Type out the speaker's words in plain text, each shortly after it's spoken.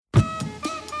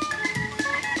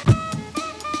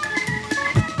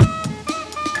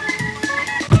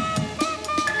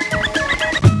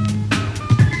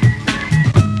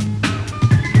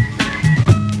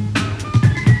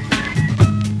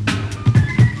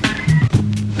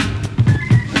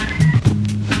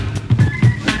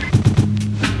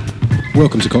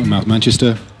Welcome to Cottonmouth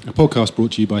Manchester, a podcast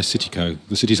brought to you by Cityco,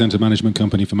 the city centre management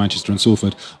company for Manchester and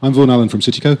Salford. I'm Vaughan Allen from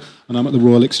Cityco, and I'm at the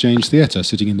Royal Exchange Theatre,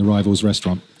 sitting in the Rivals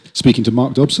restaurant, speaking to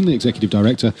Mark Dobson, the Executive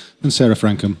Director, and Sarah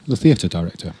Frankham, the Theatre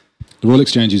Director. The Royal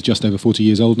Exchange is just over 40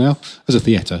 years old now, as a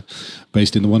theatre,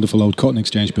 based in the wonderful old Cotton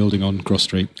Exchange building on Cross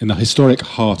Street, in the historic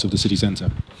heart of the city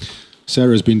centre.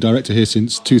 Sarah has been director here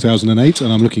since 2008,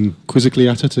 and I'm looking quizzically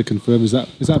at her to confirm, is that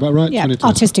about right? Yeah,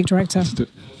 artistic director.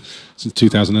 Since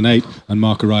 2008, and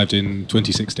Mark arrived in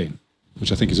 2016,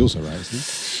 which I think is also right, isn't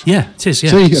it? Yeah, it is, yeah.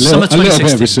 See, a little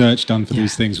bit of research done for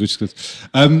these things, which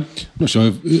I'm not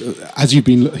sure, as you've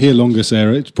been here longer,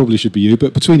 Sarah, it probably should be you,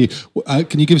 but between you,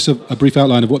 can you give us a brief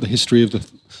outline of what the history of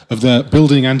the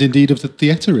building and indeed of the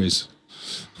theatre is?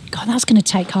 God, that's going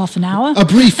to take half an hour. A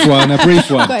brief one.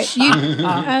 Right,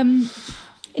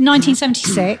 in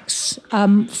 1976,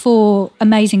 four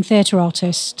amazing theatre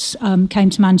artists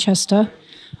came to Manchester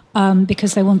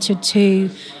because they wanted to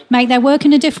make their work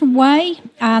in a different way,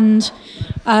 and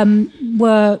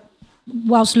were,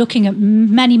 whilst looking at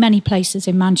many, many places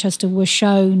in Manchester, were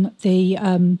shown the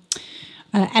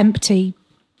empty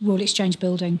Royal Exchange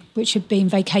building, which had been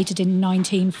vacated in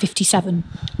 1957,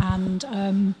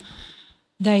 and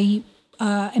they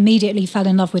immediately fell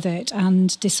in love with it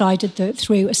and decided that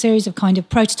through a series of kind of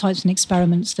prototypes and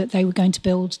experiments that they were going to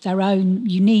build their own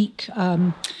unique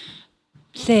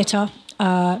theatre,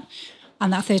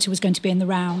 and that theatre was going to be in the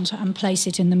round and place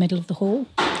it in the middle of the hall.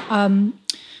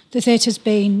 The theatre's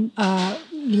been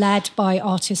led by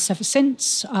artists ever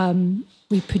since.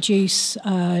 We produce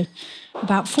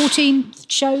about 14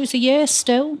 shows a year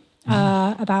still.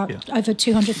 Over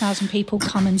 200,000 people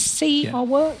come and see our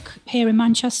work here in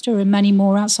Manchester, and many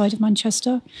more outside of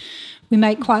Manchester. We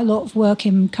make quite a lot of work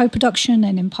in co-production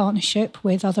and in partnership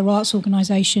with other arts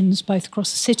organisations, both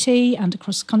across the city and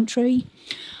across the country.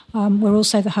 We're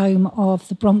also the home of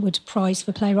the Bruntwood Prize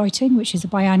for Playwriting, which is a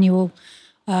biannual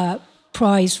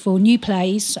prize for new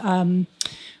plays,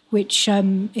 which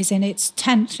is in its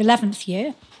 11th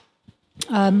year.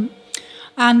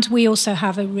 And we also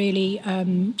have a really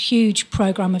huge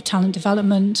programme of talent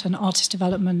development and artist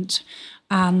development,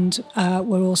 and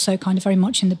we're also kind of very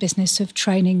much in the business of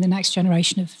training the next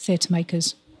generation of theatre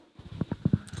makers.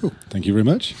 Cool, thank you very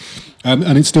much.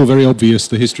 And it's still very obvious,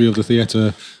 the history of the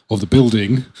theatre, of the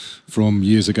building from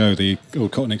years ago, the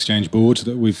old Cotton Exchange board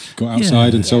that we've got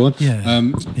outside and so on.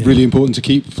 Really important to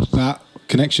keep that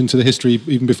connection to the history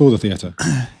even before the theatre.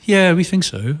 Yeah, we think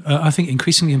so. I think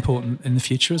increasingly important in the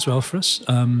future as well for us.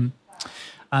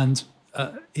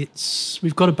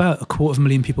 We've got about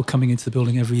 250,000 people coming into the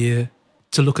building every year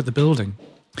to look at the building,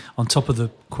 on top of the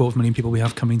 250,000 people we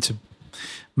have coming to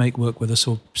make work with us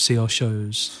or see our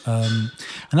shows. And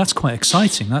that's quite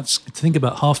exciting. That's to think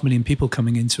about 500,000 people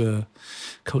coming into a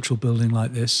cultural building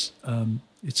like this.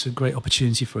 It's a great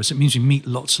opportunity for us. It means we meet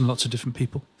lots and lots of different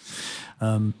people.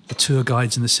 The tour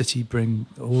guides in the city bring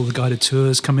all the guided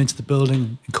tours, come into the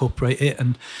building, incorporate it.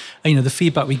 And the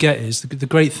feedback we get is the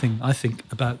great thing, I think,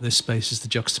 about this space is the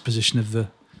juxtaposition of the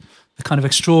kind of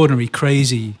extraordinary,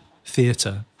 crazy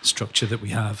theatre structure that we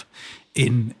have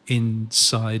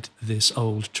inside this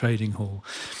old trading hall.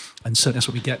 And certainly that's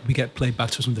what we get. We get played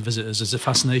back to us from the visitors as a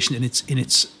fascination in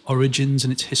its origins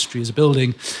and its history as a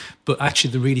building. But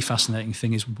actually the really fascinating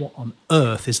thing is what on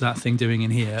earth is that thing doing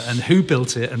in here, and who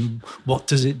built it, and what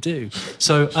does it do?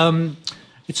 So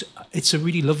it's a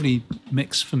really lovely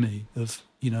mix for me of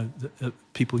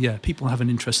people have an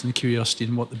interest and a curiosity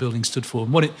in what the building stood for,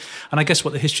 and I guess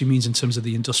what the history means in terms of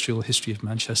the industrial history of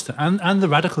Manchester and the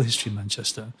radical history of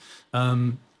Manchester.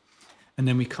 And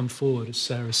then we come forward, as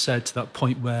Sarah said, to that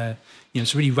point where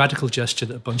it's a really radical gesture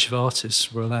that a bunch of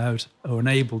artists were allowed or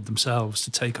enabled themselves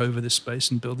to take over this space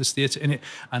and build this theatre in it,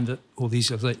 and that all these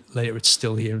years later it's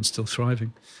still here and still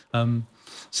thriving.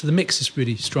 So the mix is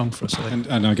really strong for us.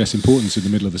 And I guess importance in the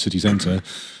middle of the city centre,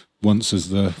 once as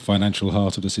the financial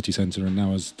heart of the city centre and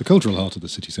now as the cultural heart of the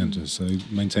city centre. So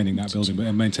maintaining that building,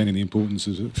 but maintaining the importance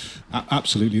is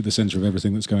absolutely at the centre of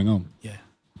everything that's going on. Yeah.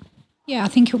 Yeah, I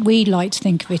think we like to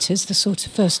think of it as the sort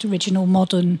of first original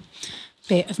modern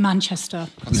bit of Manchester.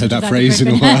 I haven't heard that phrase in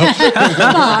a while.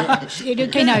 But,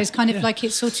 it's kind of like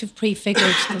it sort of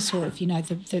prefigured the sort of,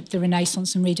 the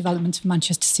renaissance and redevelopment of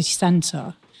Manchester city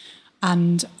centre.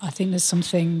 And I think there's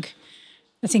something,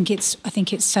 I think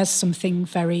it says something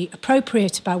very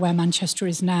appropriate about where Manchester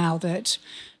is now, that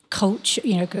culture,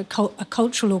 a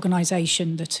cultural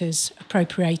organisation that has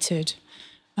appropriated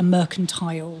a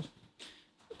mercantile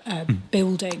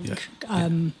building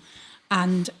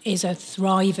and is a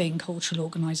thriving cultural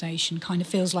organisation, kind of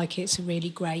feels like it's a really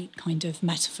great kind of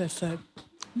metaphor for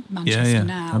Manchester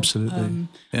now. Absolutely.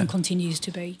 And continues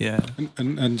to be. Yeah.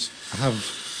 And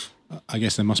I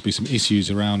guess there must be some issues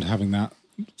around having that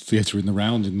theatre in the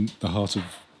round in the heart of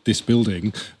this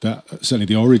building that certainly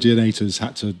the originators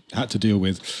had to deal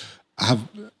with.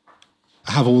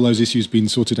 Have all those issues been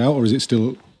sorted out, or is it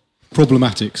still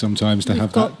problematic sometimes to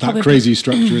have that crazy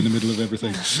structure in the middle of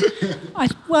everything?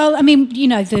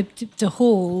 The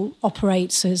hall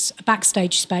operates as a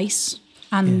backstage space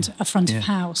and a front of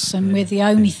house, and we're the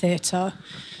only theatre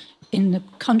in the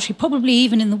country, probably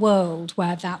even in the world,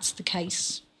 where that's the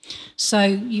case. So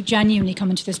you genuinely come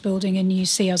into this building and you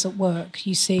see us at work.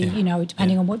 You see,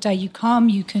 depending on what day you come,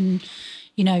 you can,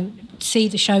 see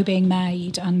the show being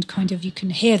made, and kind of you can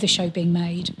hear the show being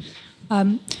made.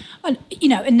 And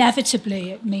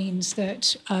inevitably it means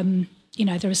that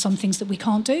there are some things that we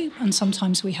can't do, and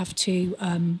sometimes we have to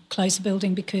close the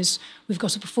building because we've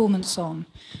got a performance on.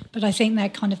 But I think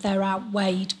they're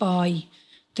outweighed by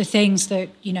the things that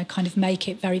kind of make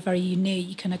it very, very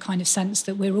unique, and a kind of sense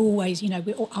that we're always,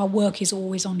 our work is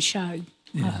always on show.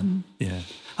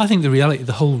 I think the reality,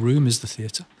 the whole room is the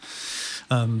theatre,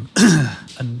 and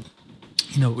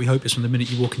what we hope is from the minute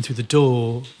you walk in through the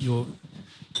door,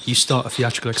 you start a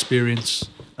theatrical experience,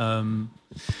 and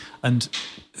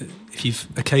if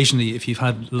you've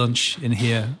had lunch in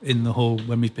here in the hall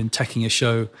when we've been teching a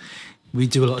show, we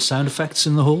do a lot of sound effects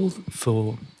in the hall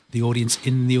for the audience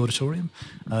in the auditorium,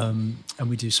 and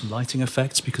we do some lighting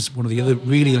effects, because one of the other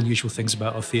really unusual things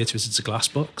about our theatre is it's a glass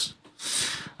box.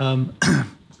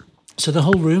 So the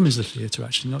whole room is the theatre,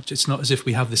 actually. It's not as if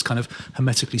we have this kind of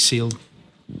hermetically sealed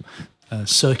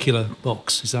circular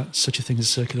box. Is that such a thing as a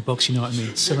circular box? You know what I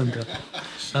mean? Cylinder.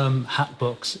 Hat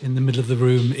box in the middle of the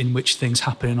room in which things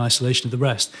happen in isolation of the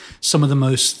rest. Some of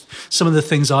the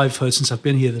things I've heard since I've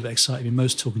been here that have excited me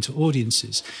most talking to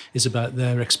audiences is about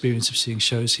their experience of seeing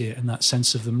shows here, and that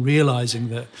sense of them realising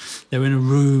that they're in a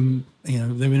room,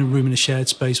 in a shared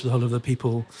space with a whole lot of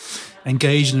people,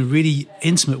 engaged in a really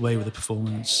intimate way with the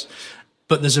performance.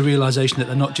 But there's a realisation that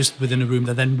they're not just within a room,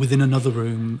 they're then within another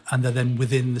room, and they're then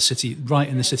within the city, right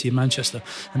in the city of Manchester.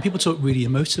 And people talk really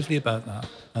emotively about that.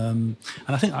 And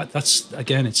I think that's,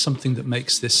 again, it's something that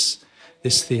makes this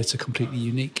theatre completely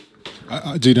unique.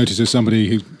 I do notice there's somebody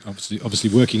who, obviously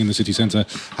working in the city centre,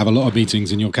 have a lot of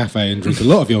meetings in your cafe and drink a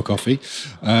lot of your coffee,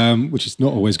 which is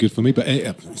not always good for me, but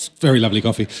it's very lovely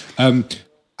coffee.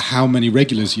 How many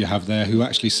regulars you have there who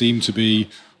actually seem to be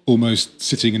almost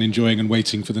sitting and enjoying and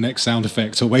waiting for the next sound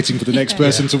effect or waiting for the next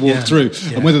person to walk through.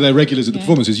 Yeah. And whether they're regulars at the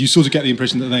performances, you sort of get the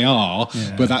impression that they are,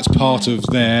 but that's part of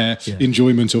their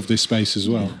enjoyment of this space as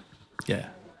well. Yeah,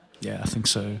 I think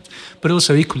so. But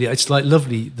also equally, it's like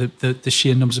lovely, the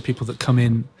sheer numbers of people that come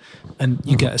in, and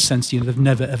you get a sense, they've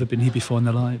never ever been here before in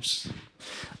their lives.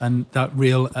 And that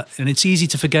and it's easy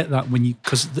to forget that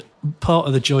because part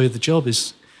of the joy of the job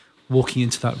is walking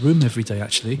into that room every day,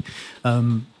 actually.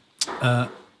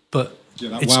 But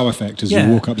that wow effect as you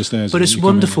walk up the stairs. But it's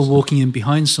wonderful walking in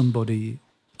behind somebody.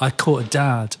 I caught a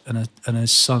dad and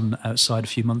his son outside a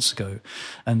few months ago,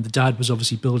 and the dad was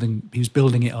obviously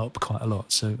building it up quite a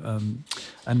lot. So,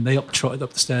 and they trotted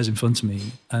up the stairs in front of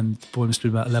me, and the boy must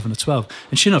have been about 11 or 12.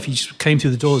 And sure enough, he just came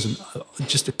through the doors, and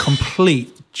just a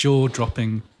complete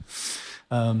jaw-dropping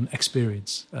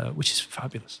experience, which is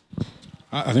fabulous.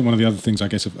 I think one of the other things, I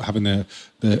guess, of having the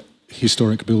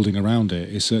historic building around it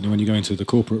is certainly when you go into the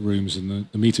corporate rooms and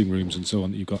the meeting rooms and so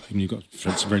on, that you've got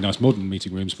some very nice modern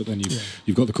meeting rooms, but then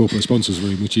you've got the corporate sponsors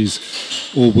room, which is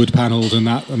all wood panelled and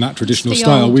that traditional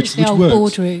style, which works.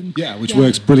 Boardroom. Which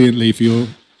works brilliantly for your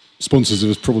sponsors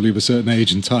of probably of a certain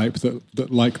age and type that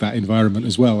like that environment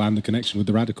as well, and the connection with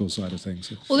the radical side of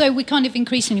things. Although we kind of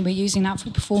increasingly we're using that for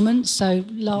performance. So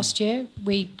last year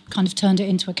we kind of turned it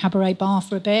into a cabaret bar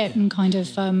for a bit, and kind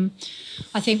of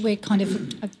I think we're kind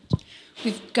of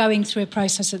we're going through a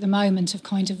process at the moment of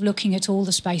kind of looking at all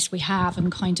the space we have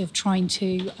and kind of trying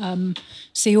to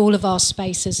see all of our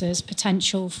spaces as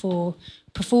potential for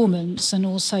performance, and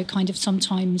also kind of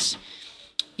sometimes,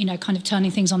 kind of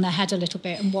turning things on their head a little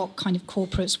bit, and what kind of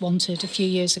corporates wanted a few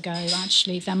years ago.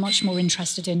 Actually, they're much more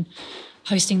interested in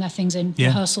hosting their things in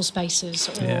rehearsal spaces,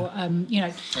 or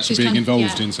actually being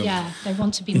involved in something. Yeah, they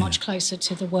want to be much closer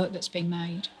to the work that's being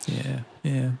made.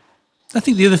 Yeah. I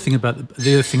think the other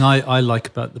thing I like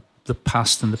about the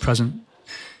past and the present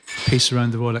piece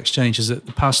around the Royal Exchange is that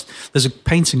the past, there's a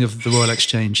painting of the Royal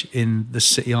Exchange in the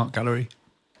City Art Gallery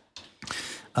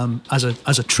as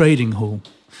a trading hall.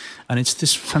 And it's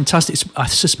this fantastic, I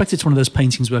suspect it's one of those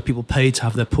paintings where people paid to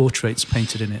have their portraits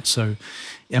painted in it. So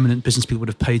eminent business people would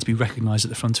have paid to be recognised at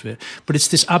the front of it. But it's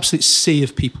this absolute sea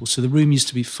of people. So the room used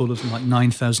to be full of like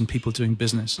 9,000 people doing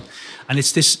business. And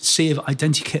it's this sea of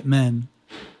identikit men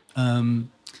In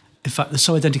fact, they're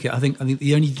so identical. I think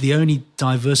the only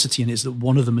diversity in it is that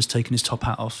one of them has taken his top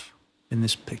hat off in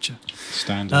this picture.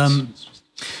 Standards.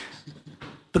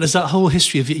 But there's that whole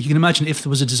history of, you can imagine if there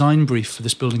was a design brief for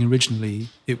this building originally,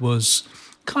 it was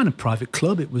kind of private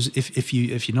club. It was if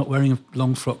you're not wearing a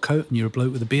long frock coat and you're a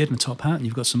bloke with a beard and a top hat and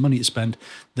you've got some money to spend,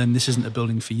 then this isn't a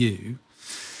building for you.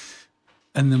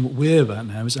 And then what we're about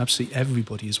now is absolutely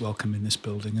everybody is welcome in this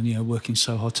building, and working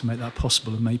so hard to make that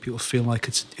possible and make people feel like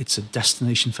it's a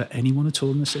destination for anyone at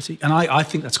all in the city. And I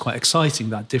think that's quite exciting,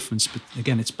 that difference. But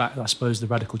again, it's back, I suppose, the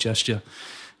radical gesture.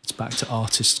 It's back to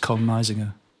artists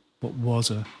colonising what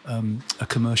was a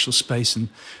commercial space and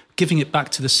giving it back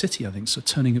to the city, I think. So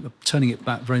turning it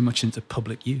back very much into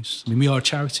public use. I mean, we are a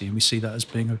charity, and we see that as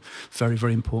being a very,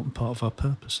 very important part of our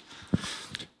purpose.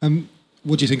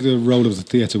 What do you think the role of the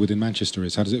theatre within Manchester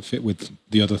is? How does it fit with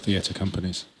the other theatre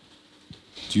companies?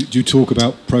 Do you talk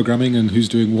about programming and who's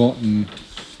doing what? And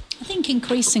I think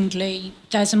increasingly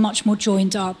there's a much more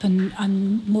joined up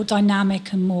and more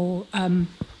dynamic and more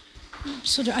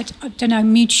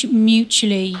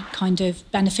mutually kind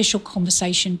of beneficial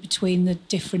conversation between the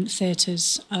different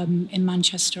theatres in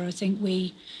Manchester. I think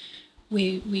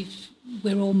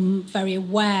we're all very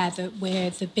aware that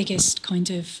we're the biggest kind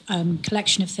of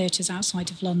collection of theatres outside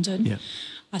of London. Yeah.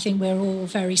 I think we're all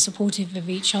very supportive of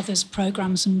each other's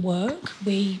programmes and work.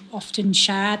 We often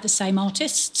share the same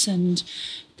artists, and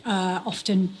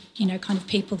often, kind of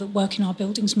people that work in our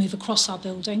buildings move across our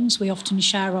buildings. We often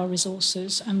share our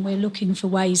resources, and we're looking for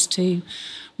ways to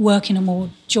work in a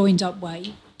more joined up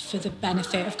way for the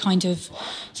benefit of kind of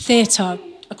theatre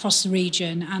across the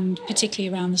region, and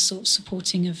particularly around the sort of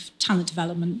supporting of talent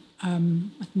development,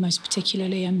 most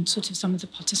particularly, and sort of some of the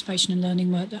participation and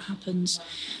learning work that happens.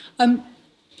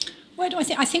 Where do I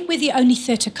think? I think we're the only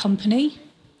theatre company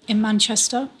in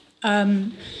Manchester.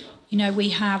 We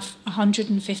have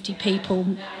 150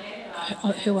 people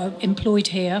who are employed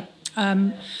here,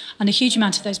 and a huge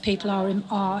amount of those people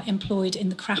are employed in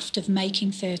the craft of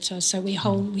making theatre. So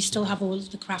we still have all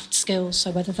of the craft skills. So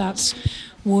whether that's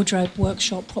wardrobe,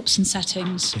 workshop, props and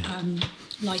settings,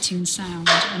 lighting and sound,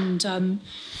 and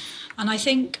I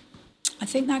think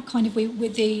that kind of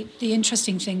with the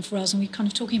interesting thing for us, and we're kind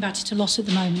of talking about it a lot at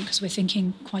the moment because we're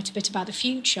thinking quite a bit about the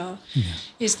future,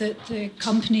 is that the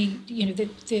company,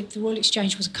 the Royal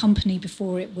Exchange was a company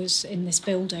before it was in this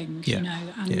building,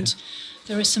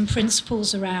 there are some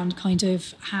principles around kind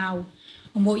of how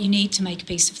and what you need to make a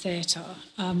piece of theatre,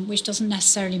 which doesn't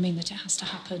necessarily mean that it has to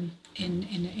happen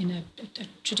in a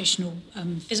traditional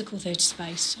physical theatre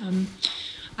space.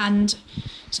 And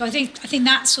so I think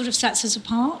that sort of sets us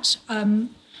apart.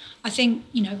 I think,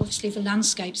 obviously the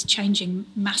landscape's changing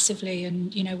massively,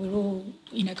 and, we're all,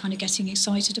 kind of getting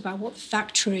excited about what the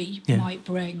factory might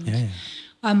bring.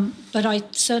 But I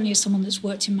certainly, as someone that's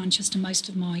worked in Manchester most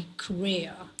of my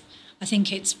career, I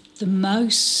think it's the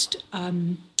most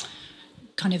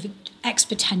kind of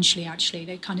exponentially, actually.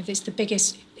 It's the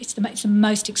biggest, it's the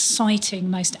most exciting,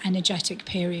 most energetic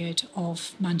period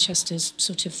of Manchester's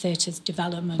sort of theatre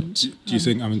development. Do you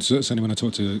think, certainly when I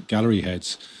talk to gallery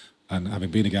heads, and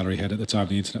having been a gallery head at the time of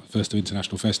the first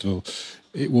International Festival,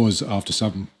 it was, after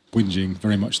some whinging,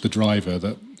 very much the driver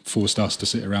that forced us to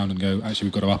sit around and go, actually,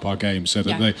 we've got to up our game so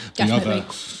that the other,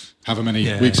 however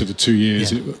many weeks of the 2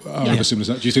 years are ever similar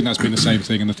to that. Do you think that's been the same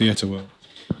thing in the theatre world?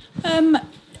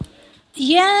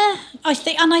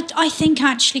 I think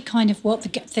actually kind of what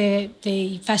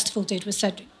the festival did was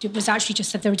actually just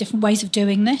said there are different ways of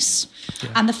doing this,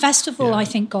 and the festival I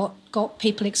think got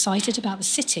people excited about the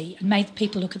city and made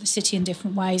people look at the city in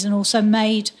different ways, and also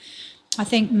made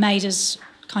us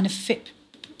kind of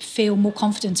feel more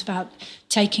confident about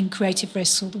taking creative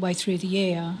risks all the way through the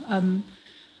year.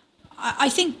 I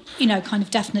think kind of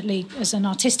definitely as an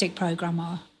artistic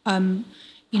programmer.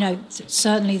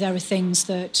 Certainly there are things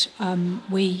that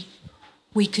we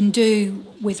can do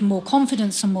with more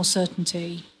confidence and more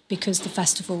certainty because the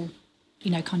festival,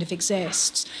 kind of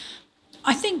exists.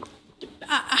 I think,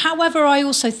 however, I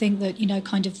also think that,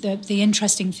 kind of the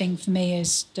interesting thing for me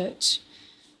is that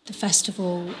the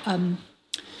festival's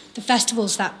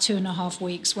that 2.5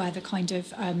 weeks where the kind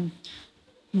of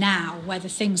where the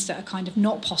things that are kind of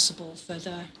not possible for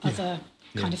the other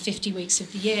kind of 50 weeks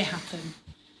of the year happen.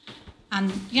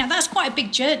 And that's quite a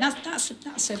big journey.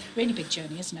 That's a really big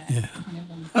journey, isn't it? Yeah.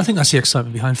 I think that's the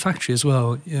excitement behind Factory as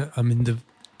well. Yeah, I mean,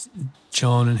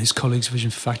 John and his colleagues'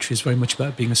 vision for Factory is very much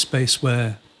about being a space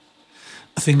where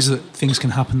things can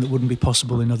happen that wouldn't be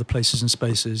possible in other places and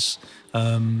spaces.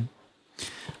 And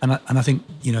I think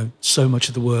so much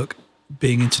of the work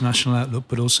being international outlook,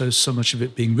 but also so much of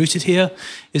it being rooted here,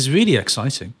 is really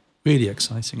exciting. Really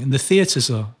exciting. And the theatres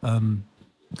are.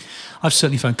 I've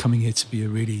certainly found coming here to be a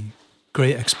really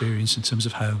great experience in terms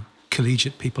of how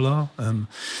collegiate people are. And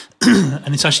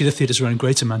it's actually the theatres around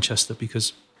Greater Manchester,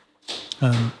 because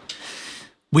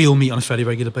we all meet on a fairly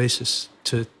regular basis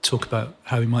to talk about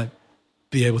how we might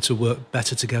be able to work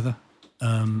better together.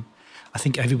 I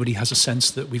think everybody has a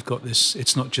sense that we've got this.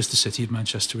 It's not just the city of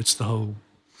Manchester; it's the whole.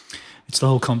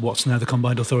 What's now the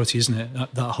combined authority, isn't it?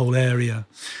 That whole area,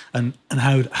 and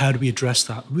how do we address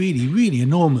that really, really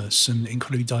enormous and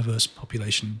incredibly diverse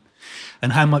population,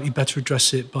 and how might we better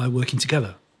address it by working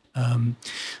together? And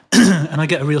I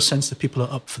get a real sense that people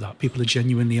are up for that. People are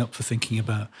genuinely up for thinking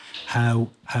about how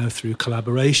through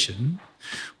collaboration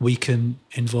we can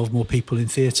involve more people in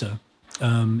theatre.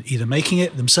 Either making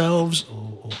it themselves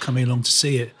or coming along to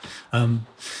see it.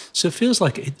 So it feels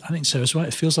like, I think Sarah's right,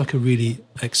 it feels like a really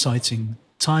exciting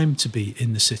time to be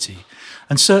in the city.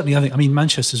 And certainly,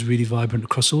 Manchester's really vibrant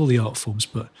across all the art forms,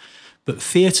 but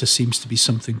theatre seems to be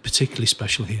something particularly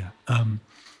special here.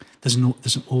 There's an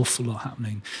awful lot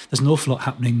happening. There's an awful lot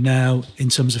happening now in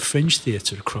terms of fringe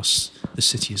theatre across the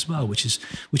city as well, which is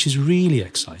really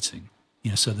exciting.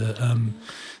 So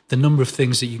the number of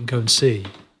things that you can go and see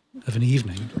of an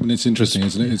evening. It's interesting,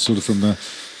 isn't it? It's sort of from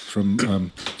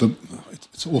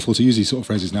it's awful to use these sort of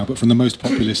phrases now, but from the most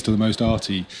populist to the most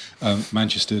arty,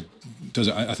 Manchester does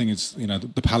it. I think it's,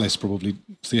 the Palace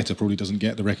theatre probably doesn't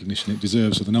get the recognition it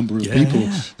deserves for the number of people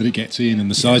that it gets in,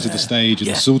 and the size of the stage, and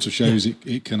the sort of shows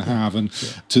it can have, and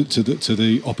to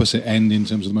the opposite end in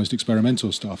terms of the most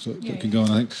experimental stuff that can go on.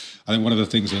 I think one of the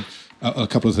things that a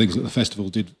couple of things that the festival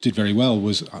did very well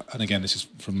was, and again, this is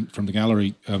from the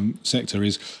gallery sector,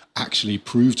 is actually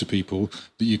prove to people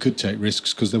that you could take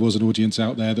risks because there was an audience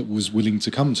out there that was willing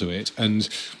to come to it. And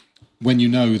when you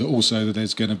know that also that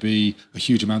there's going to be a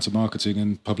huge amount of marketing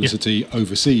and publicity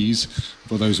overseas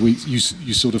for those weeks, you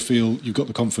sort of feel you've got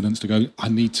the confidence to go, I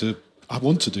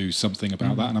want to do something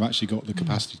about that, and I've actually got the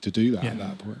capacity to do that at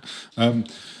that point.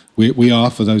 We are,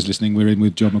 for those listening, we're in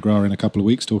with John McGrath in a couple of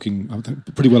weeks, talking I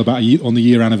think, pretty well about on the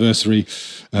year anniversary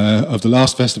of the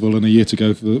last festival and a year to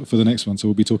go for the next one. So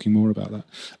we'll be talking more about that.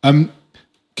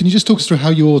 Can you just talk us through how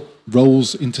your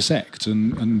roles intersect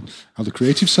and how the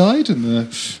creative side and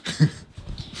the...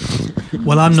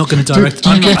 Well, I'm not going to direct.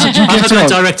 I'm not going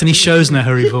to direct any shows now,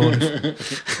 Harry Vaughan.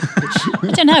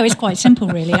 I don't know. It's quite simple,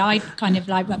 really. I kind of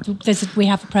like we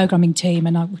have a programming team,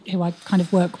 who I kind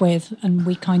of work with, and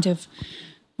we kind of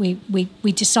we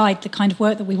decide the kind of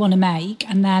work that we want to make,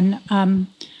 and then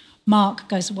Mark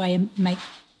goes away and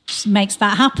makes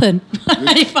that happen.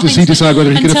 Does he decide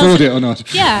whether he can afford it or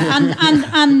not? Yeah, and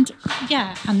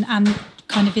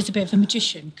kind of is a bit of a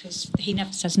magician because he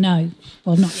never says no.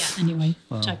 Well, not yet, anyway.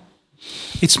 Wow. So.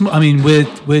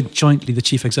 We're jointly the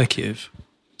chief executive,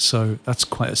 so that's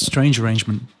quite a strange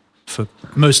arrangement for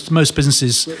most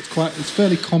businesses. It's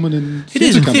fairly common in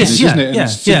theatre companies, isn't it?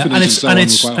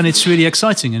 And it's really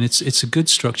exciting, and it's a good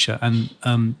structure, and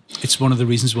it's one of the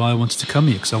reasons why I wanted to come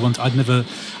here, because I'd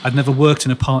never worked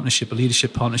in a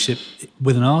leadership partnership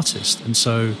with an artist, and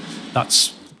so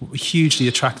that's a hugely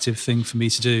attractive thing for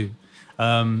me to do.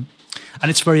 And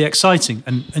it's very exciting,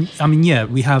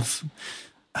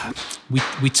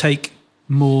 we take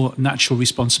more natural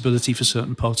responsibility for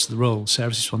certain parts of the role.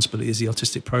 Sarah's responsibility is the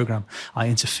artistic programme. I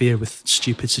interfere with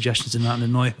stupid suggestions in that and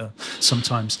annoy her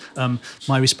sometimes.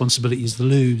 My responsibility is the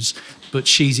loos, but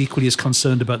she's equally as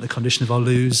concerned about the condition of our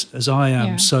loos as I am.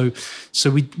 Yeah. So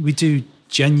we do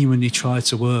genuinely try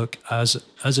to work as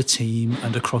a team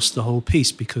and across the whole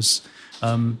piece, because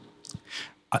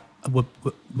we're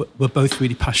both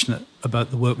really passionate about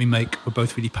the work we make. We're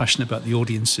both really passionate about the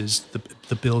audiences,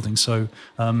 the building. So,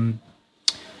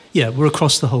 we're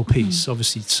across the whole piece.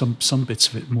 Obviously, some bits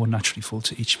of it more naturally fall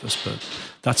to each of us, but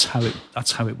that's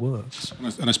how it works.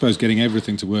 And I suppose getting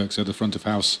everything to work, so the front of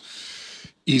house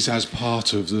is as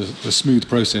part of the smooth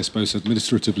process, both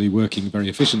administratively working very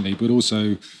efficiently, but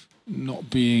also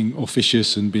not being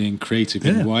officious and being creative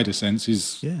in a wider sense.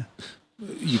 You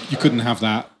couldn't have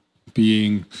that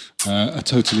being a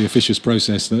totally officious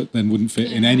process that then wouldn't fit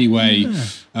in any way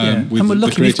with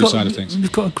the creative side of things.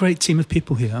 We've got a great team of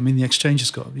people here. The Exchange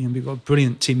has got, we've got a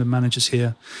brilliant team of managers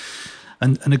here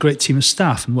and a great team of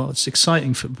staff. And what's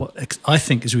exciting for what I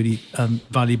think is really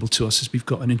valuable to us is we've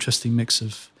got an interesting mix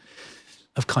of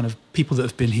kind of people that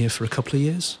have been here for a couple of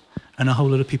years and a whole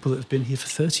lot of people that have been here for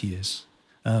 30 years.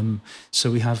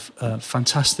 So we have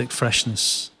fantastic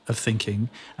freshness of thinking,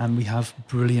 and we have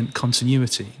brilliant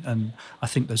continuity, and I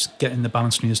think getting the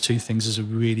balance between those two things is a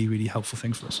really, really helpful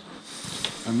thing for us.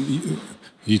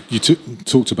 You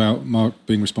talked about Mark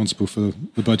being responsible for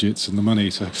the budgets and the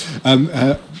money. So,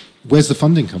 where's the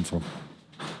funding come from?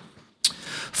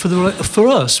 For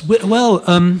us, we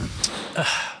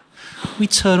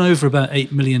turn over about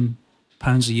 £8 million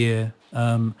a year,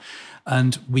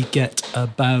 and we get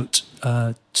about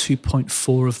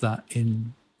 2.4 of that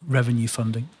in revenue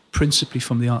funding, principally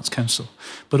from the Arts Council,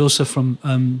 but also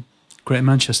from Greater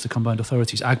Manchester Combined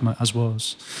Authorities, AGMA as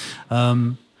was.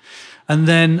 And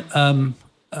then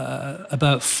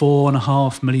about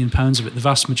 £4.5 million of it, the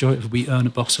vast majority of it, we earn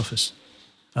at box office.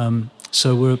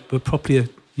 So we're properly a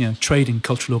trading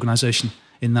cultural organisation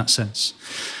in that sense.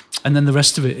 And then the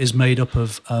rest of it is made up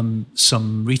of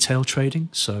some retail trading.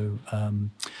 So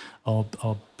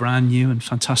our brand new and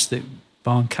fantastic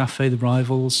bar and cafe, The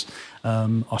Rivals,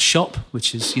 our shop,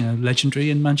 which is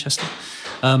legendary in Manchester,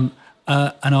 and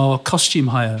our costume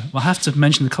hire. Well, I have to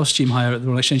mention the costume hire at the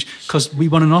Royal Exchange because we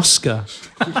won an Oscar,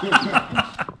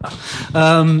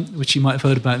 which you might have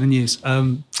heard about in the news,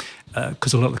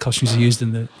 because a lot of the costumes are used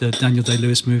in the Daniel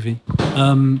Day-Lewis movie.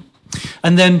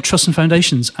 And then trusts and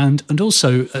foundations, and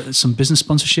also some business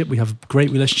sponsorship. We have a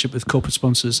great relationship with corporate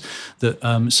sponsors,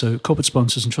 so corporate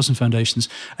sponsors and trusts and foundations,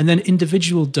 and then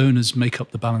individual donors make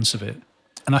up the balance of it.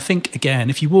 And I think, again,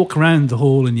 if you walk around the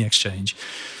hall in the Exchange,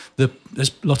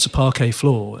 there's lots of parquet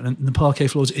floor, and the parquet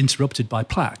floor is interrupted by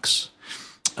plaques.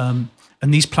 And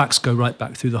these plaques go right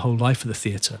back through the whole life of the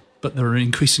theatre. But there are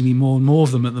increasingly more and more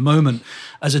of them at the moment,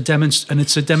 and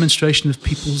it's a demonstration of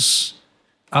people's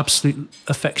absolute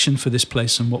affection for this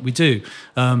place and what we do.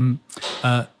 And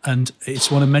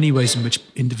it's one of many ways in which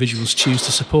individuals choose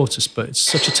to support us, but it's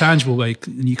such a tangible way,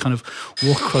 and you kind of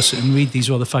walk across it and read these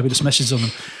rather fabulous messages on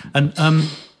them.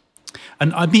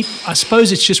 And I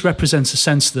suppose it just represents a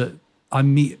sense that I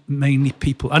meet mainly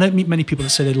people. I don't meet many people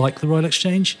that say they like the Royal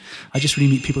Exchange. I just really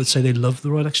meet people that say they love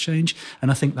the Royal Exchange, and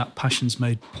I think that passion's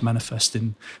made manifest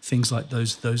in things like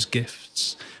those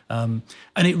gifts. And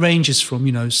it ranges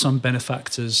from some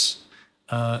benefactors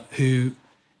who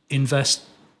invest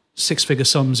six-figure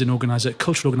sums in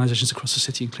cultural organisations across the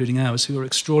city, including ours, who are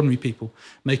extraordinary people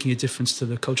making a difference to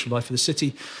the cultural life of the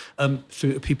city,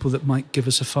 through to people that might give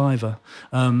us a fiver.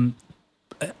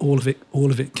 All of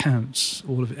it counts.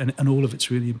 All of it, and all of it's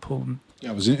really important.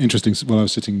 Yeah, it was interesting while I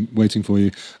was sitting waiting for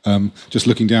you, just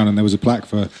looking down, and there was a plaque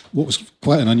for what was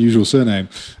quite an unusual surname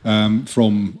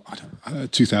from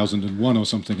 2001 or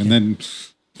something, and then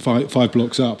five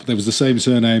blocks up, there was the same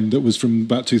surname that was from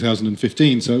about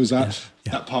 2015. So it was that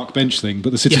park bench thing,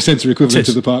 but the city centre equivalent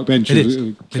of the park bench,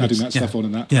 adding that stuff on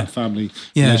in that family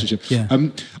relationship. Yeah. I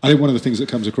think one of the things that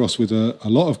comes across with a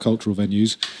lot of cultural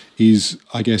venues is,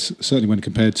 I guess, certainly when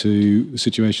compared to the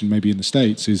situation maybe in the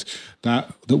States, is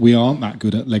that we aren't that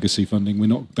good at legacy funding. We're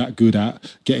not that good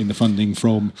at getting the funding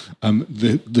from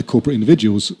the corporate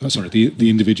individuals, the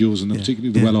individuals, and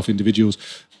particularly the well-off individuals.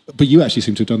 But you actually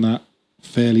seem to have done that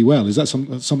fairly well. Is that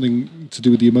something to do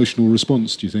with the emotional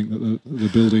response, do you think, that the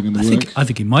building and the work? I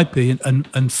think it might be,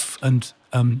 and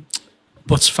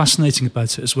what's fascinating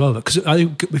about it as well, because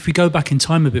if we go back in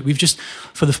time a bit, we've just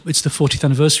it's the 40th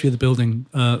anniversary of the building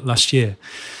last year,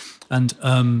 and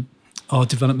our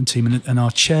development team and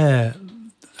our chair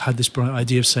had this bright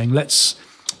idea of saying let's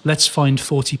find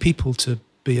 40 people to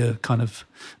be a kind of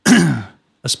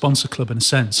a sponsor club in a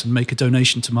sense, and make a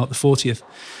donation to mark the 40th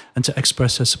and to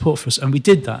express their support for us. And we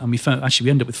did that, and we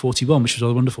ended up with 41, which was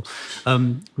rather wonderful.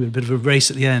 We had a bit of a race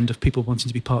at the end of people wanting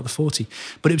to be part of the 40.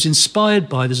 But it was inspired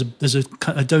by, there's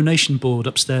a donation board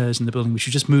upstairs in the building, which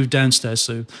we just moved downstairs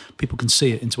so people can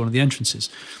see it into one of the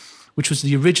entrances, which was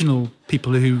the original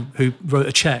people who wrote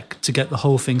a cheque to get the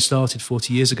whole thing started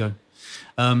 40 years ago.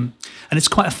 And it's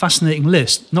quite a fascinating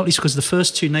list, not least because the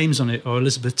first two names on it are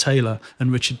Elizabeth Taylor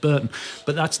and Richard Burton.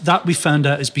 But that we found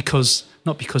out is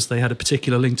not because they had a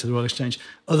particular link to the Royal Exchange,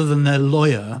 other than their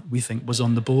lawyer, we think, was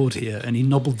on the board here, and he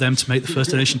nobbled them to make the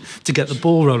first donation to get the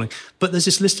ball rolling. But there's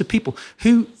this list of people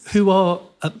who are,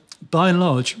 by and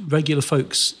large, regular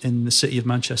folks in the city of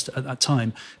Manchester at that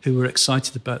time who were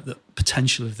excited about the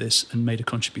potential of this and made a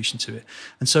contribution to it.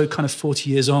 And so kind of 40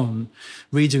 years on,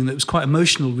 redoing that, it was quite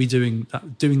emotional doing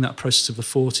that process of the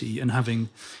 40 and having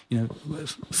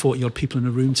 40 odd people in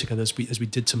a room together as we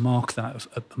did to mark that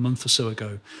a month or so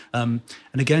ago. And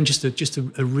again, just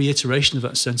a reiteration of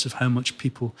that sense of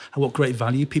what great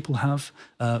value people have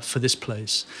for this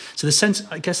place. So the sense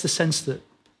that,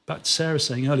 back to Sarah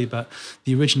saying earlier about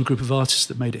the original group of artists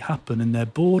that made it happen and their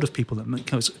board of people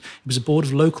it was a board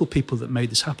of local people that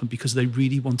made this happen because they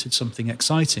really wanted something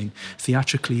exciting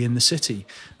theatrically in the city.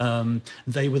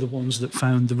 They were the ones that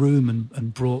found the room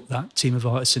and brought that team of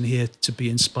artists in here to be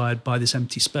inspired by this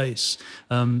empty space.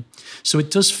 So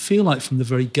it does feel like from the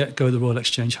very get-go the Royal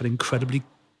Exchange had incredibly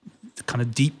kind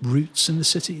of deep roots in the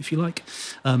city, if you like.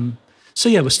 So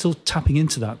yeah, we're still tapping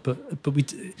into that, but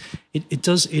it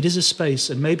is a space,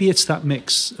 and maybe it's that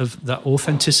mix of that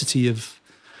authenticity of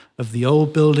the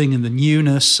old building and the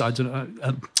newness. I don't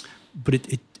know, but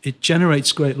it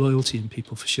generates great loyalty in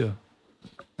people for sure.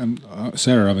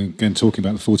 Sarah, I mean, again, talking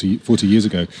about the 40 years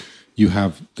ago, you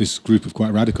have this group of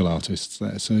quite radical artists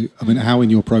there. So, I mean, how in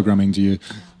your programming do you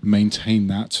maintain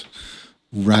that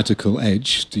radical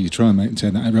edge? Do you try and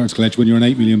maintain that radical edge when you're an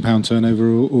 £8 million turnover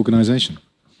organisation?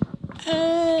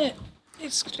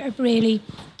 It's a really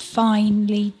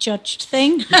finely judged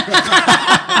thing. But,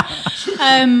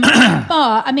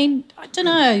 I mean, I don't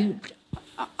know.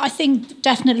 I think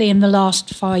definitely in the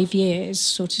last 5 years,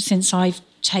 sort of since I've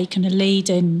taken a lead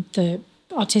in the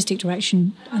artistic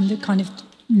direction and the kind of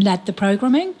led the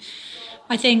programming,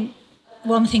 I think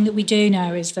one thing that we do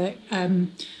know is that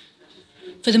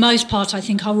for the most part, I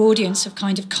think our audience have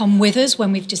kind of come with us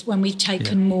when we've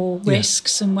taken more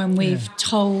risks and when we've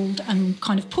told and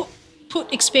kind of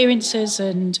put experiences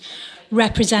and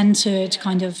represented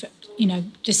kind of, you know,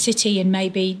 the city in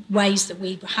maybe ways that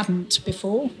we haven't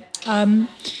before.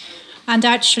 And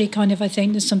actually, kind of, I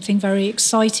think there's something very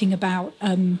exciting about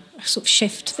a sort of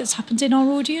shift that's happened in our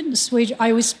audience. I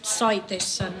always cite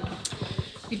this.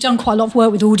 We've done quite a lot of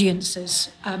work with audiences.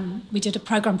 We did a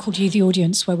programme called You the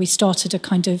Audience, where we started a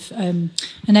kind of an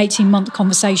 18-month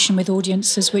conversation with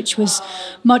audiences, which was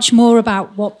much more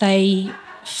about what they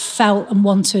felt and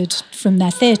wanted from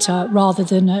their theatre rather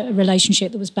than a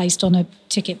relationship that was based on a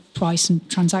ticket price and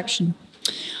transaction.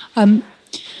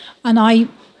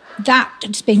 That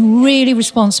has been really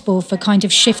responsible for kind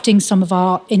of shifting some of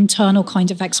our internal kind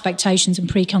of expectations and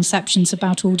preconceptions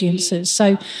about audiences.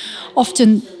 So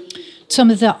often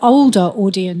some of the older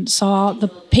audience are the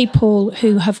people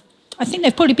who have, I think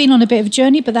they've probably been on a bit of a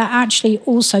journey, but they're actually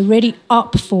also really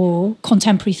up for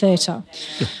contemporary theatre.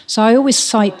 Yeah. So I always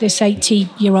cite this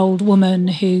 80-year-old woman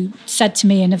who said to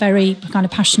me in a very kind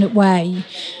of passionate way,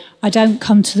 I don't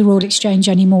come to the Royal Exchange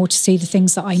anymore to see the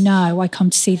things that I know. I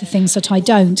come to see the things that I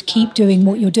don't. Keep doing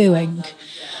what you're doing.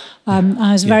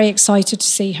 I was very excited to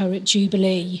see her at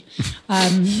Jubilee,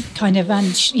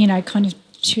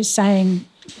 she was saying,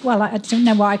 well, I don't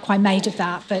know what I quite made of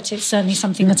that, but it's certainly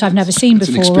something that I've never seen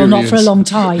before, or not for a long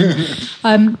time.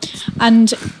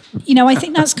 And, you know, I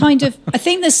think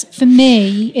this, for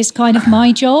me, is kind of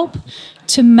my job,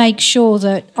 to make sure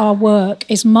that our work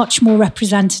is much more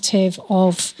representative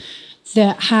of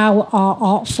how our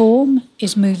art form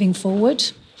is moving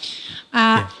forward,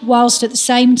 whilst at the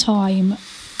same time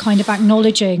kind of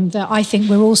acknowledging that I think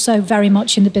we're also very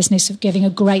much in the business of giving a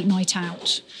great night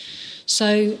out.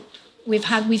 So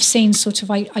we've seen sort of,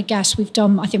 I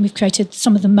think we've created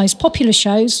some of the most popular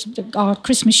shows. Our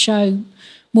Christmas show,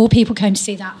 more people came to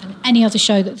see that than any other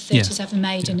show that the theatre's ever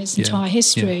made in its entire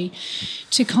history,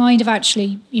 to kind of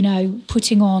actually, you know,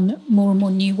 putting on more and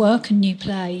more new work and new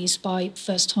plays by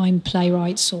first-time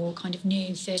playwrights or kind of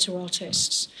new theatre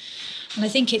artists. And I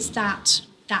think it's that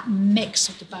mix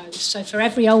of the both. So for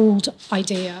every old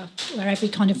idea, or every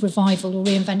kind of revival or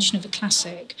reinvention of a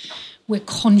classic, we're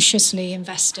consciously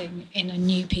investing in a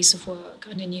new piece of work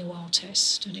and a new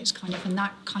artist. And it's kind of in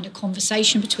that kind of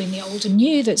conversation between the old and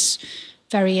new that's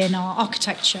very in our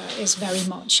architecture, is very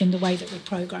much in the way that we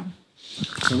programme.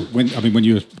 So when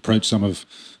you approach some of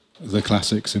the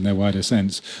classics in their wider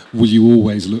sense, will you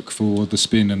always look for the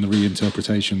spin and the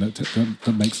reinterpretation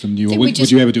that makes them new? Or would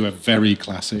you ever do a very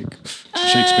classic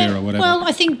Shakespeare or whatever? Well,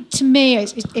 I think to me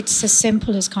it's as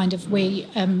simple as kind of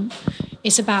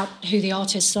it's about who the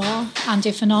artists are, and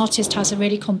if an artist has a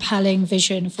really compelling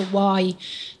vision for why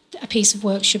a piece of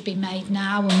work should be made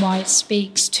now and why it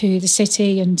speaks to the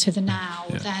city and to the now,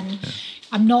 then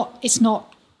it's not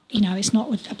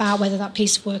about whether that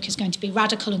piece of work is going to be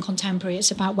radical and contemporary. It's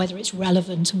about whether it's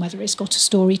relevant and whether it's got a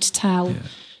story to tell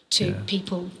to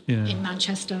people in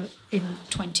Manchester in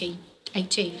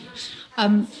 2018.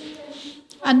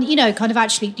 And, you know, kind of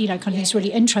actually, you know, kind of it's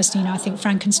really interesting. You know, I think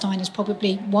Frankenstein is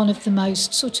probably one of the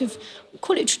most sort of,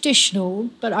 call it traditional,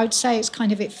 but I would say it's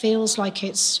kind of, it feels like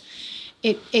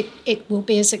it will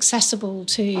be as accessible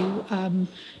to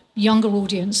younger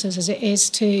audiences as it is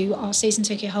to our season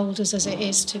ticket holders, as it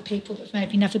is to people that have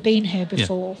maybe never been here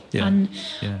before.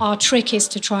 Our trick is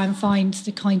to try and find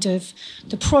the kind of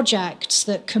the projects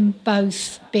that can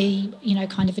both be, you know,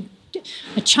 kind of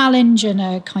a challenge and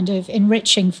a kind of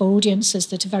enriching for audiences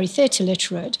that are very theatre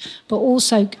literate, but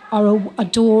also are a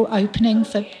door opening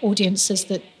for audiences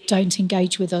that don't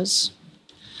engage with us.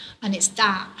 And it's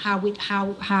that how we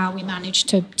manage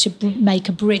to make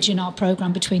a bridge in our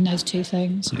programme between those two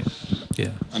things.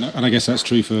 And I guess that's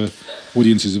true for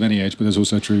audiences of any age, but that's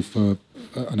also true for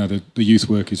I know the youth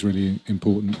work is really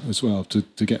important as well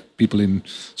to get people in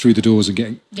through the doors and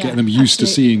getting them used to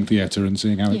seeing theatre and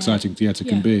seeing how exciting theatre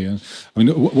can be. And I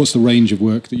mean, what's the range of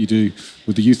work that you do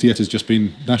with the youth theatre? Has just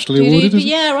been nationally awarded?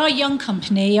 Our young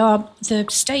company, the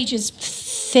Stages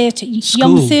Theatre,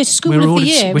 Young Theatre School of the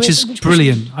Year, which is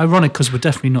brilliant. Ironic because we're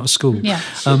definitely not a school. Yeah.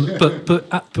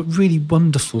 But really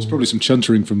wonderful. There's probably some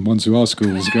chuntering from ones who are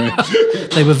schools going.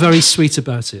 They were very sweet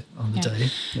about it on the day.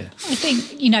 Yeah. I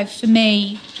think, for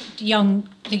me,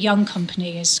 the young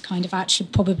company is kind of actually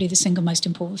probably the single most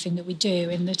important thing that we do,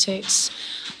 in that it's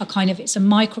a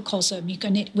microcosm. You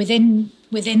can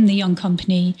within the young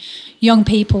company, young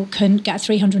people can get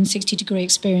a 360-degree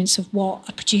experience of what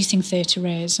a producing theatre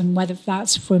is, and whether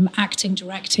that's from acting,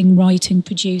 directing, writing,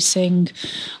 producing,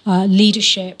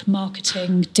 leadership,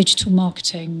 marketing, digital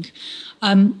marketing,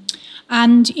 and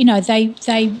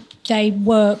they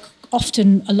work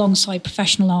often alongside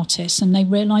professional artists, and they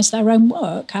realise their own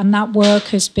work, and that work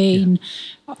has been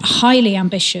highly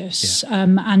ambitious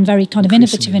and very kind of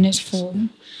innovative in its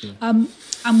form.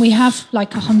 And we have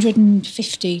like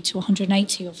 150 to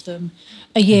 180 of them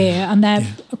a year, and they're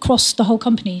across the whole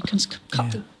company. You can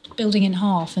cut the building in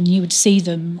half, and you would see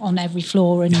them on every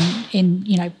floor and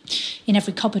in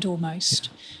every cupboard almost.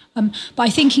 But I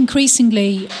think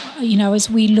increasingly, as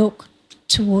we look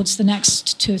towards the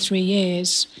next 2 or 3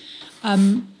 years,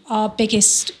 our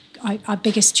biggest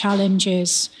challenge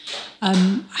is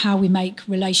how we make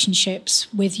relationships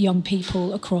with young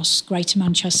people across Greater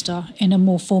Manchester in a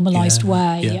more formalised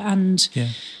way. And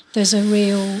there's a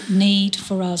real need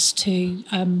for us to,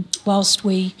 whilst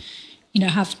we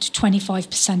have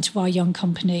 25% of our young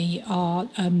company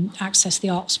access the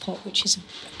Arts Pot, which is a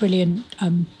brilliant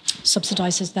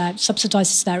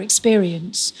subsidises their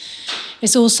experience.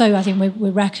 It's also, I think,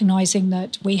 we're recognising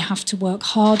that we have to work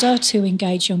harder to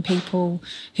engage young people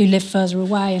who live further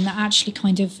away, and that actually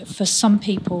kind of, for some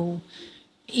people,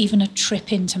 even a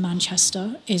trip into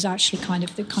Manchester is actually kind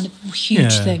of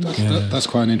huge thing. That's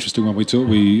quite an interesting one. We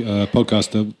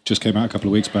podcast that just came out a couple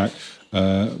of weeks back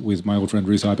with my old friend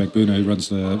Ruth Ibeg-Buna, who runs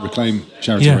the Reclaim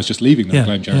charity, or is just leaving the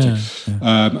Reclaim charity,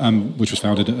 which was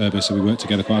founded at Urbis, so we worked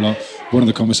together quite a lot. One of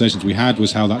the conversations we had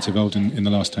was how that's evolved in the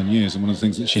last 10 years, and one of the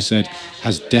things that she said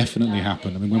has definitely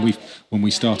happened. I mean, when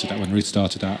Ruth started that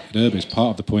at Urbis,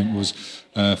 part of the point was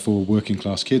for working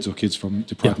class kids or kids from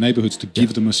deprived neighbourhoods to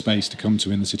give them a space to come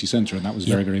to in the city centre, and that was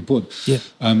very, very important.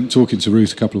 Talking to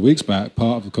Ruth a couple of weeks back,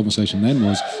 part of the conversation then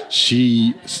was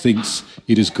she thinks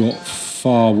it has got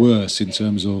far worse in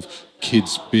terms of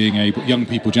young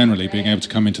people generally being able to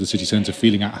come into the city centre,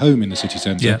 feeling at home in the city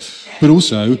centre, but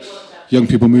also young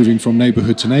people moving from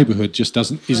neighbourhood to neighbourhood just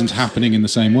isn't happening in the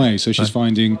same way. So she's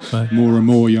finding more and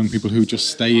more young people who just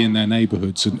stay in their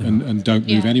neighbourhoods and don't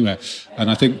move anywhere.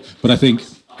 And I think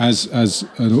as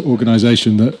an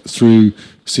organisation that through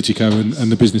Cityco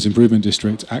and the Business Improvement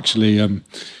District actually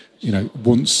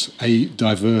wants a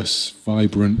diverse,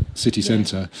 vibrant city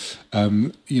centre,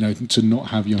 to not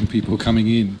have young people coming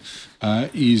in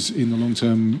is in the long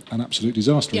term an absolute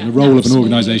disaster. And the role of an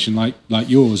organisation like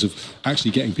yours of actually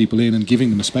getting people in and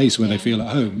giving them a space where they feel at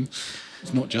home,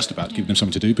 it's not just about giving them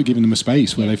something to do, but giving them a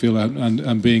space where they feel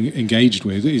and being engaged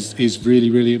with is really,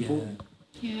 really important.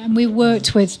 Yeah, and we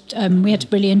worked with, we had a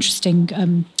really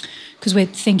interesting, because we're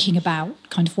thinking about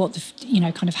kind of what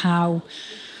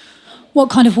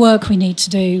kind of work we need to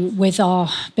do with our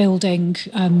building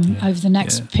over the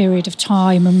next period of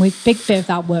time. And big bit of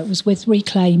that work was with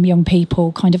Reclaim young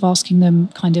people, kind of asking them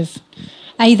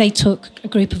they took a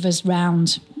group of us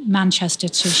round Manchester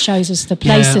to show us the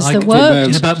places that worked.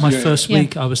 In about my first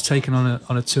week, I was taken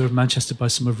on a tour of Manchester by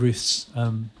some of Ruth's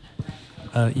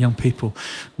young people,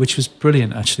 which was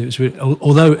brilliant, actually. It was really,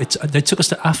 although they took us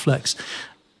to Affleck's,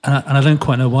 and I don't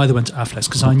quite know why they went to Affleck's,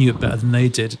 because I knew it better than they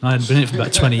did. I hadn't been in it for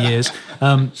about 20 years.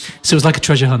 So it was like a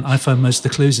treasure hunt. I found most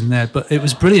of the clues in there. But it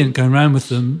was brilliant going around with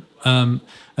them and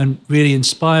really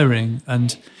inspiring.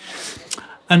 And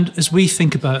as we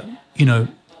think about,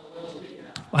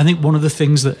 I think one of the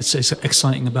things that's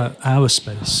exciting about our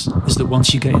space is that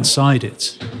once you get inside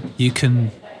it, you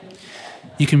can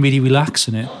really relax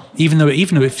in it. Even though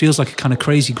it feels like a kind of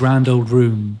crazy grand old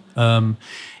room,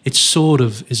 it sort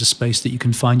of is a space that you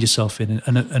can find yourself in,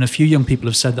 and a few young people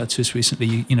have said that to us recently.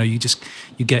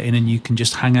 You get in and you can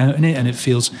just hang out in it, and it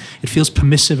feels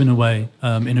permissive in a way,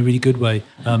 in a really good way.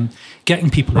 Getting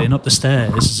people in up the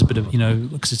stairs is a bit of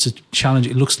because it's a challenge.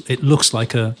 It looks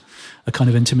like a kind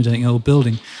of intimidating old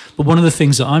building, but one of the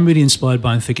things that I'm really inspired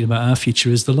by in thinking about our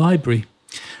future is the library.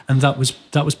 And that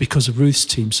was because of Ruth's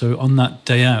team. So on that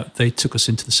day out, they took us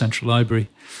into the Central Library,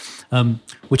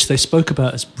 which they spoke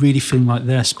about as really feeling like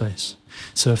their space.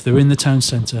 So if they're in the town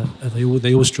centre, they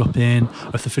always drop in.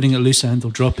 Or if they're feeling at loose end,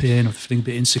 they'll drop in. Or if they're feeling a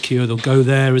bit insecure, they'll go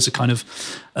there as a kind of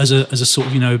as a sort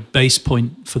of base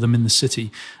point for them in the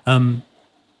city.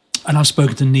 And I've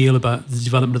spoken to Neil about the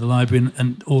development of the library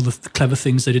and all the clever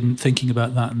things they did thinking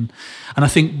about that. And I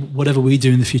think whatever we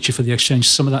do in the future for the Exchange,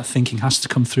 some of that thinking has to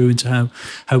come through into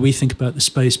how we think about the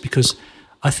space, because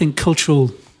I think cultural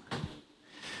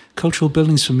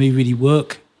buildings for me really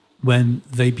work when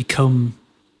they become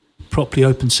properly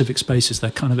open civic spaces.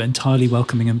 They're kind of entirely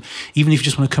welcoming, and even if you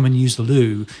just want to come and use the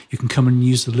loo, you can come and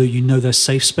use the loo. You know, there's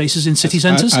safe spaces in city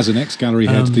centres. As an ex-gallery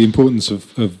head, the importance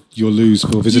of your loos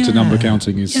for visitor number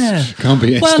counting can't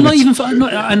be estimated. Well, not even for,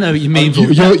 I know what you mean.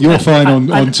 You're fine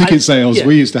on ticket sales. Yeah,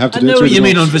 we used to have to do it. I know what you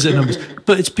mean on visitor numbers,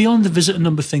 but it's beyond the visitor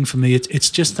number thing for me. It's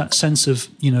just that sense of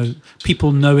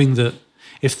people knowing that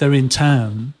if they're in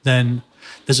town, then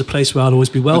there's a place where I'll always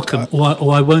be welcome,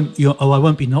 or I won't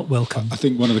be not welcome. I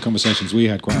think one of the conversations we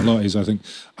had quite a lot is I think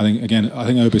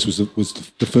Obis was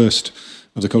the first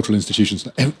of the cultural institutions.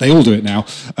 They all do it now,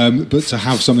 but to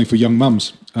have something for young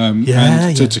mums and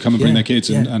to come and bring their kids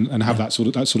and have that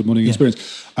sort of morning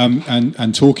experience,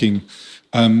 and talking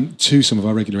to some of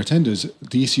our regular attenders,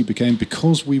 the issue became,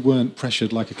 because we weren't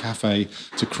pressured like a cafe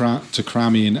to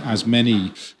cram in as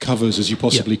many covers as you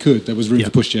possibly could. There was room for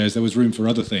pushchairs, there was room for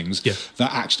other things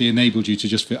that actually enabled you to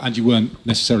just fit, and you weren't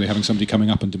necessarily having somebody coming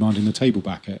up and demanding the table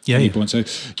back at any point. So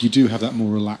you do have that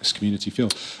more relaxed community feel.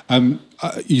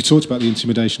 You talked about the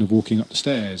intimidation of walking up the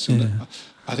stairs, and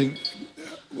I think,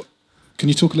 can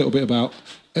you talk a little bit about,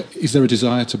 is there a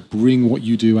desire to bring what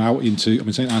you do out into? I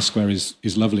mean, St Anne's Square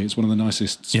is lovely. It's one of the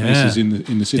nicest spaces in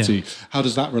the city. Yeah. How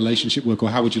does that relationship work, or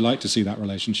how would you like to see that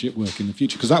relationship work in the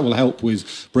future? Because that will help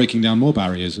with breaking down more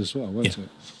barriers as well, won't it?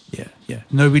 Yeah.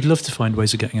 No, we'd love to find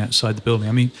ways of getting outside the building.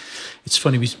 I mean, it's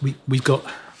funny.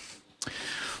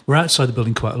 We're outside the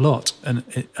building quite a lot, and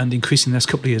increasingly the next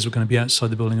couple of years we're going to be outside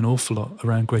the building an awful lot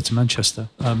around Greater Manchester.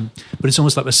 But it's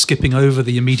almost like we're skipping over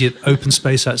the immediate open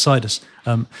space outside us.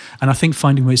 And I think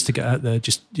finding ways to get out there,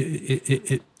 it's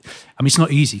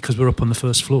not easy because we're up on the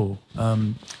first floor,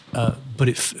 but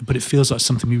it feels like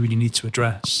something we really need to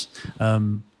address. I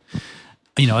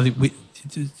think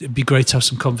it'd be great to have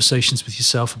some conversations with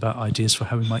yourself about ideas for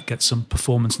how we might get some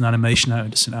performance and animation out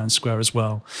into St Anne's Square as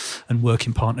well, and work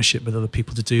in partnership with other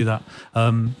people to do that,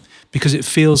 because it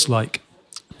feels like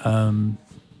the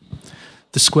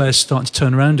square's starting to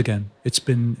turn around again. It's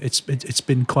been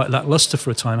quite lackluster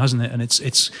for a time, hasn't it? And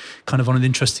it's kind of on an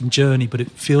interesting journey, but it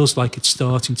feels like it's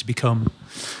starting to become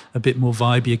a bit more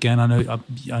vibey again. I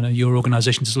know your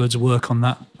organisation does loads of work on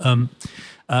that.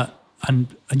 And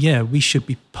we should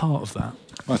be part of that.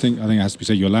 I think it has to be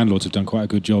said, your landlords have done quite a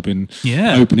good job in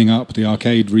opening up the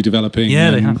arcade, redeveloping,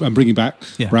 and bringing back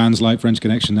brands like French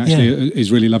Connection. Actually,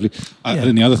 is really lovely. I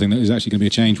think the other thing that is actually going to be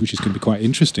a change, which is going to be quite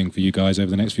interesting for you guys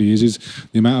over the next few years, is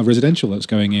the amount of residential that's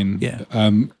going in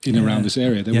around this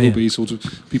area. There will be sort of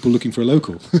people looking for a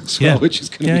local as well, which is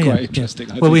going to be quite interesting.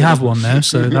 Well, we have one now,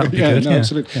 so that would be good. No,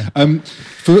 absolutely.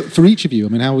 For each of you, I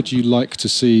mean, how would you like to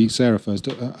see, Sarah first,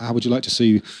 how would you like to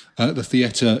see the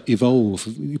theatre evolve?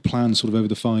 You plan sort of over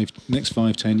the next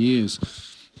 5-10 years?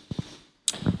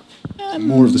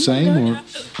 More of the same, or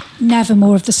never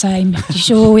more of the same? You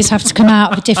should always have to come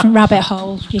out of a different rabbit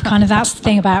hole. That's the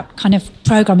thing about kind of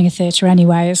programming a theatre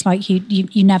anyway. It's like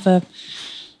you never.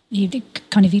 You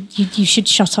should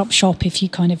shut up shop if you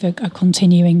kind of are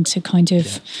continuing to kind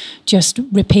of just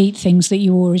repeat things that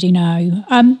you already know.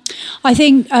 I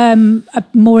think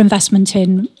more investment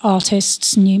in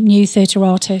artists, new theatre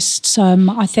artists.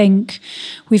 I think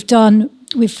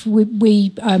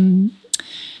we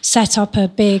set up a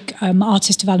big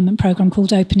artist development programme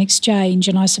called Open Exchange,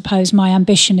 and I suppose my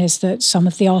ambition is that some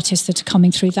of the artists that are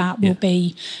coming through that will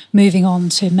be moving on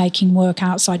to making work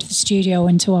outside of the studio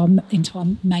onto our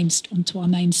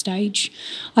main stage.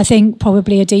 I think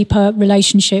probably a deeper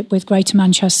relationship with Greater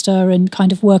Manchester and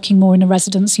kind of working more in a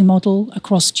residency model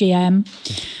across GM.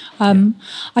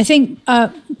 I think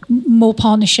more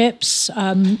partnerships,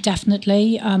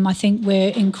 definitely. I think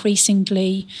we're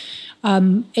increasingly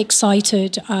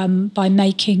excited by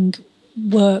making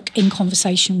work in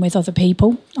conversation with other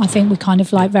people. I think we kind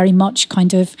of like very much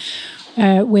kind of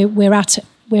we're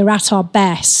at our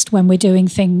best when we're doing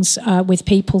things with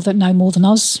people that know more than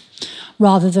us,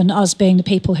 rather than us being the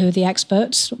people who are the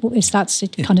experts.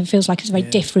 It kind of feels like it's a very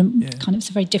different it's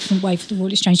a very different way for the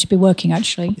Royal Exchange to be working,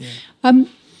 actually.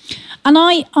 And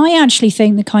I actually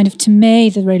think that kind of, to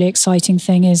me, the really exciting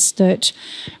thing is that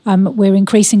we're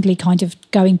increasingly kind of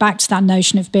going back to that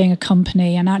notion of being a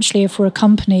company. And actually, if we're a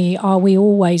company, are we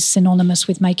always synonymous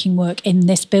with making work in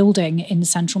this building in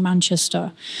central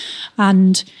Manchester?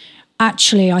 And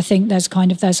actually, I think there's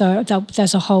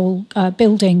a whole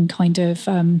building kind of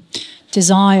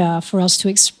desire for us to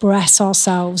express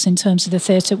ourselves in terms of the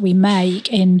theatre we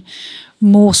make in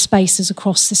more spaces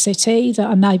across the city that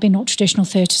are maybe not traditional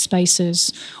theatre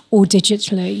spaces or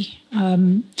digitally.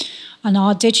 And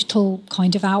our digital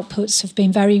kind of outputs have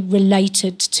been very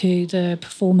related to the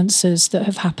performances that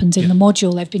have happened in the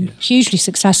module. They've been hugely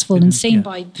successful and seen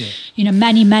by,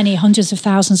 many, many hundreds of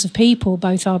thousands of people,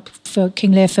 both for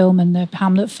King Lear film and the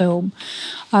Hamlet film.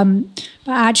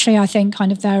 But actually, I think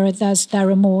kind of there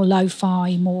are more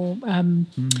lo-fi, more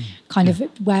kind of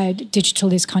where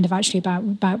digital is kind of actually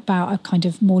about a kind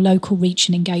of more local reach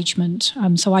and engagement.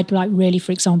 So I'd really,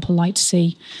 for example, like to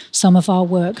see some of our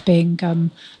work being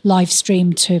live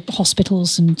streamed to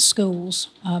hospitals and schools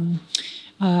in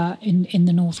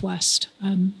the Northwest.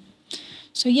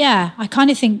 So yeah, I kind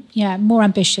of think more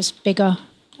ambitious, bigger,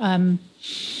 kind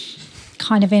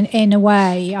of in a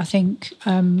way. I think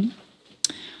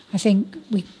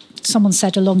someone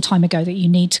said a long time ago that you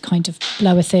need to kind of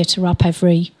blow a theatre up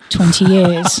every 20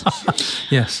 years.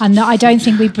 Yes. And I don't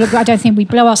think we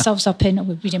blow ourselves up we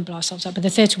didn't blow ourselves up, but the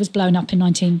theatre was blown up in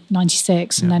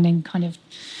 1996, and then in kind of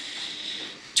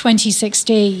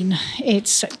 2016,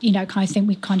 it's kind of think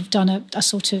we've kind of done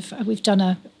we've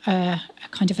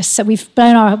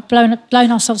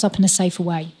blown ourselves up in a safer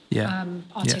way,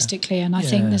 artistically, and I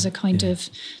think there's a kind of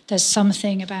there's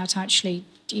something about actually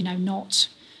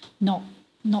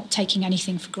not taking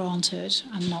anything for granted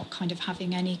and not kind of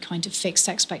having any kind of fixed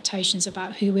expectations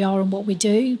about who we are and what we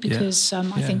do, because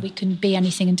I think we can be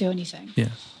anything and do anything. Yeah.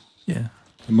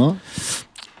 And Mark?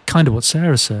 Kind of what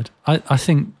Sarah said. I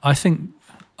think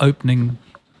opening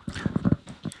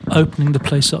the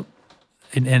place up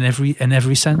in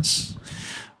every sense,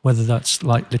 whether that's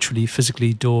like literally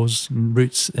physically doors and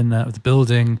routes in and out of the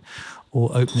building,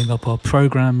 or opening up our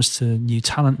programs to new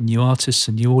talent, new artists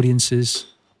and new audiences,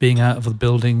 being out of the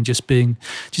building, just being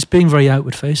very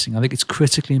outward facing. I think it's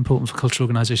critically important for cultural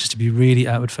organisations to be really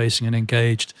outward facing and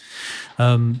engaged.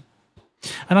 And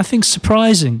I think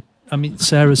surprising. I mean,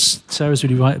 Sarah's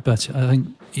really right about it. I think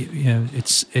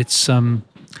it's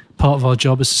part of our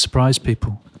job is to surprise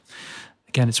people.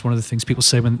 Again, it's one of the things people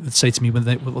say to me what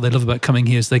they love about coming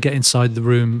here is they get inside the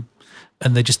room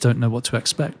and they just don't know what to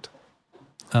expect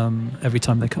every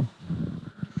time they come.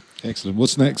 Excellent.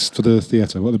 What's next for the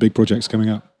theatre? What are the big projects coming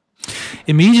up?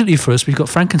 Immediately for us, we've got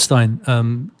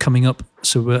Frankenstein coming up.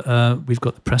 So we've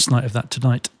got the press night of that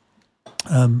tonight,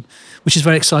 which is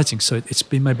very exciting. So it's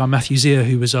been made by Matthew Zier,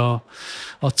 who was our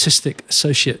artistic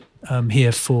associate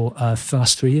here for the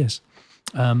last 3 years.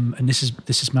 And this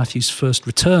is Matthew's first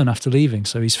return after leaving.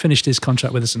 So he's finished his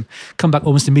contract with us and come back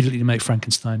almost immediately to make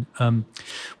Frankenstein,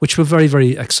 which we're very,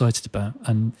 very excited about.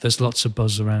 And there's lots of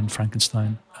buzz around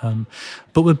Frankenstein.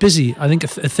 But we're busy. I think a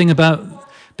thing about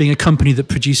being a company that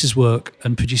produces work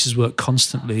and produces work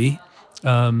constantly,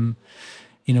 so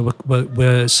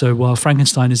while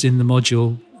Frankenstein is in the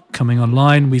module coming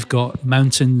online, we've got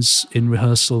Mountains in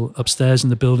rehearsal upstairs in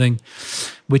the building,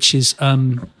 which is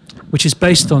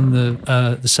based on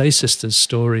the Say Sisters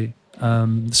story,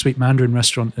 the Sweet Mandarin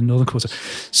restaurant in Northern Quarter.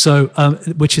 So,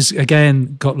 which has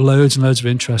again got loads and loads of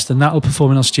interest, and that will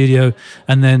perform in our studio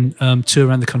and then tour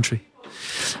around the country.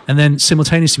 And then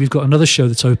simultaneously, we've got another show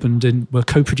that's opened. We're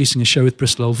co-producing a show with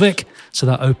Bristol Old Vic, so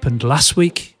that opened last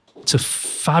week to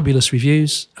fabulous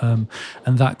reviews, and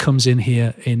that comes in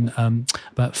here in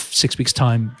about 6 weeks'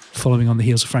 time, following on the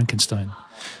heels of Frankenstein.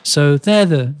 So they're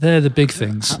the big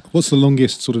things. What's the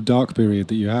longest sort of dark period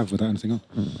that you have without anything on?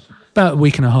 About a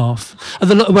week and a half.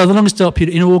 The longest dark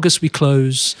period, in August we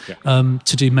close to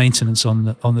do maintenance on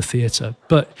the theatre.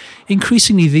 But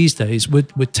increasingly these days we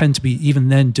tend to be even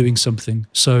then doing something.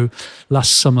 So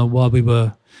last summer, while we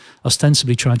were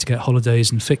ostensibly trying to get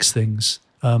holidays and fix things,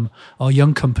 our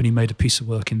young company made a piece of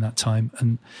work in that time,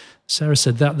 and Sarah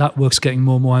said that work's getting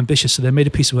more and more ambitious. So they made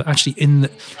a piece of work actually in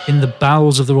the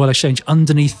bowels of the Royal Exchange,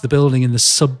 underneath the building, in the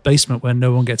sub basement where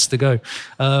no one gets to go.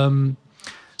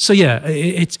 So yeah,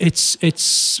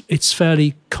 it's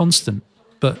fairly constant,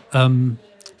 but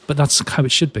that's how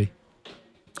it should be.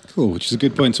 Cool, which is a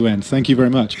good point to end. Thank you very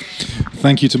much.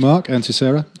 Thank you to Mark and to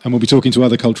Sarah, and we'll be talking to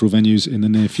other cultural venues in the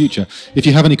near future. If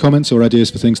you have any comments or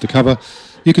ideas for things to cover,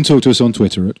 you can talk to us on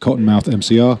Twitter at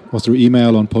CottonmouthMCR or through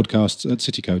email on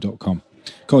podcasts@cityco.com.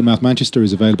 Cottonmouth Manchester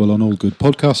is available on all good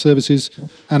podcast services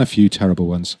and a few terrible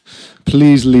ones.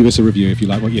 Please leave us a review if you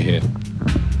like what you hear.